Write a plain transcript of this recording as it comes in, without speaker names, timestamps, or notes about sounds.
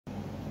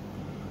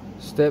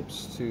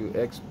Steps to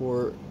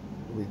export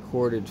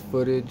recorded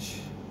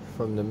footage.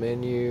 From the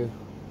menu,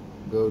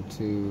 go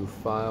to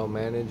File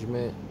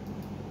Management,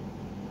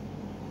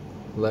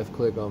 left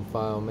click on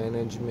File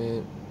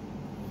Management,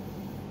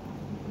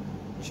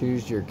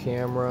 choose your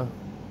camera,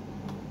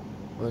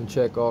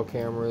 uncheck all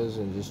cameras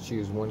and just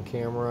choose one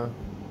camera.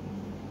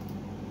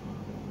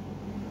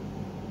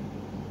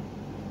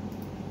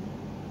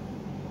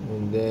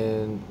 And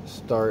then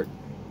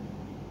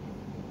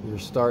your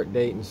start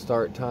date and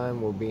start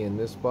time will be in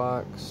this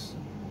box.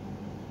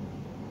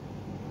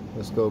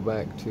 Let's go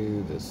back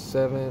to the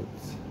 7th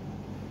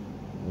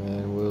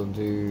and we'll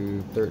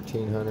do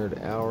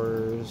 1300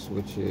 hours,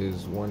 which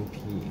is 1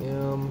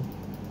 p.m.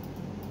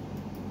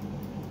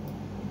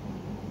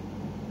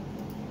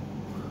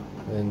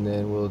 and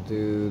then we'll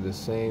do the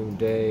same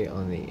day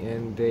on the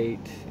end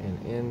date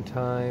and end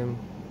time.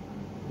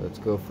 Let's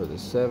go for the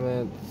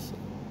 7th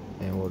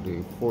and we'll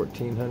do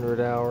 1400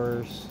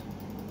 hours.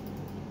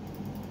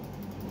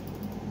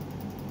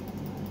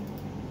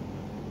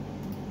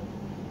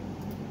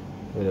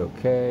 Hit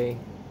OK,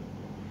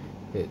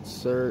 hit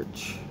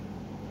search.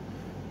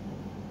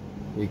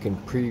 You can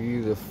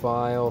preview the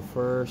file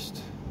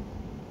first.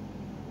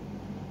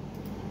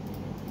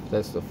 If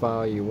that's the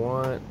file you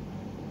want,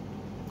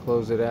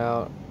 close it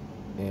out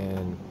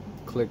and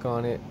click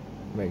on it.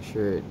 Make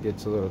sure it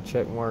gets a little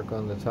check mark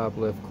on the top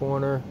left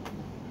corner.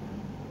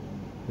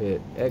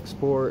 Hit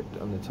export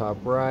on the top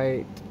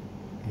right.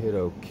 Hit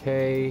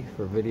OK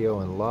for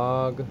video and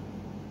log.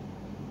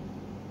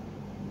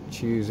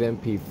 Choose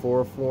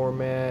MP4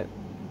 format.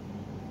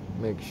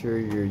 Make sure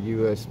your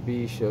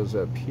USB shows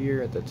up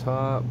here at the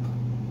top.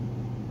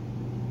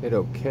 Hit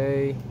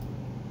OK.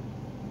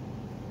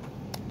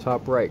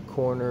 Top right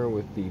corner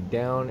with the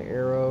down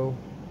arrow.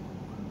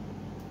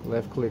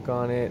 Left click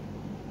on it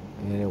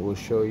and it will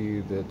show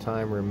you the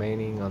time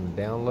remaining on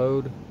the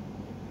download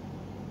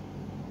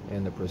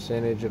and the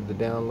percentage of the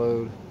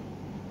download.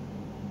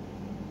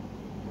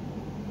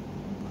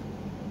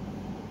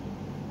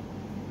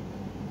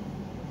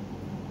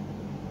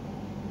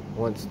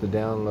 Once the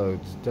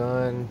download's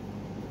done,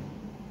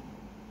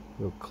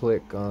 you'll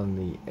click on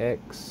the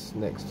X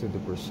next to the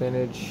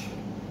percentage,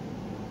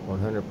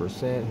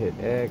 100%, hit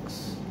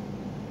X,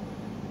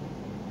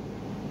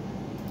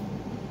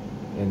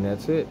 and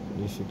that's it.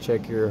 You should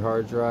check your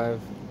hard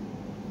drive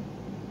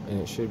and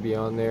it should be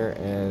on there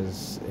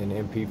as an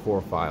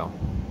MP4 file.